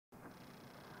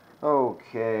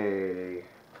Okay,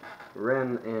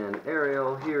 Ren and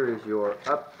Ariel, here is your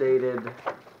updated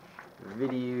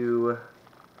video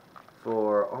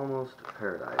for Almost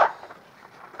Paradise.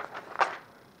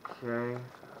 Okay,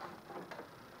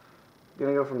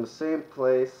 gonna go from the same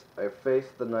place I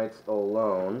faced the Knights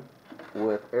alone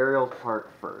with Ariel's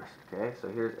part first. Okay, so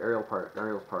here's Ariel's part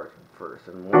first,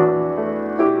 and 1, 2,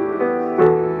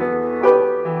 3, 4.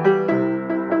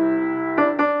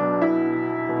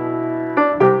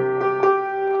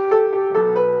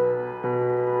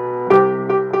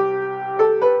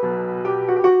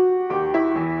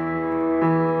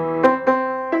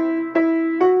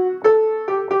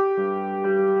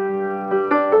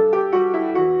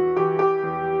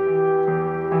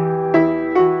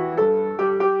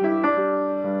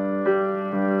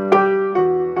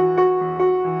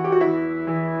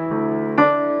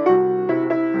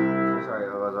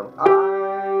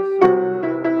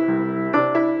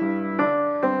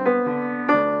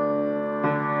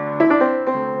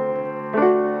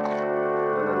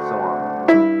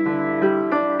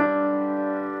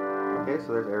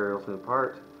 So there's Ariel's new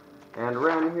part. And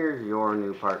Ren, here's your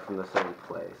new part from the same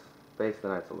place. Face the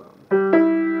Knights Alone.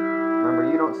 Remember,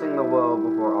 you don't sing the woe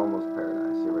before Almost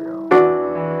Paradise. Here we go.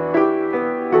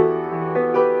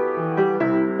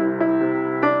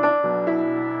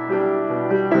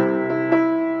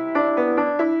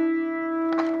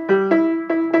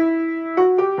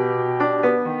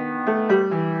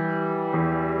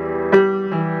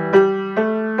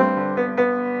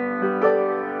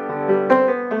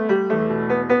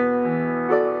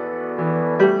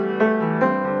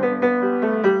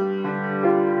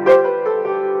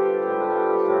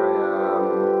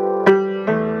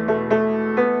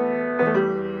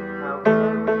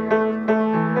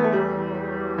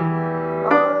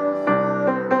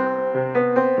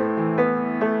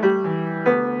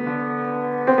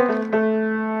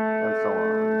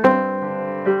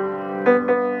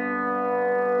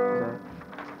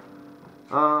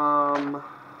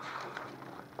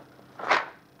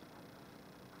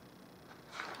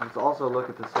 Let's also look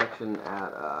at the section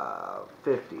at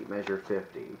 50, measure 50. So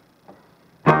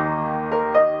here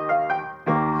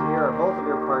are both of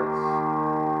your parts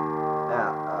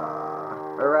at,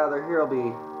 or rather, here will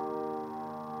be,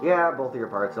 yeah, both of your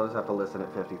parts. You'll just have to listen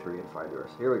at 53 and find yours.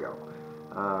 Here we go.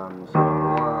 So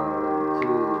 1, 2,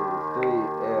 3,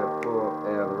 and 4,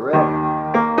 and ready.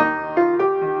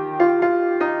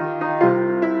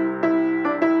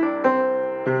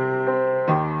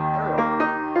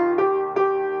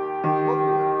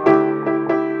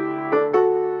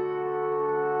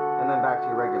 Back to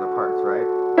your regular parts, right?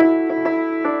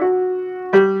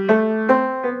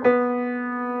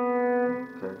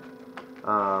 Okay.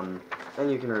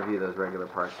 And you can review those regular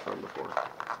parts from before.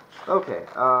 Okay.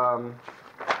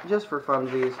 Just for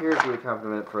funsies, here's the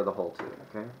accompaniment for the whole tune,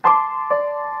 okay?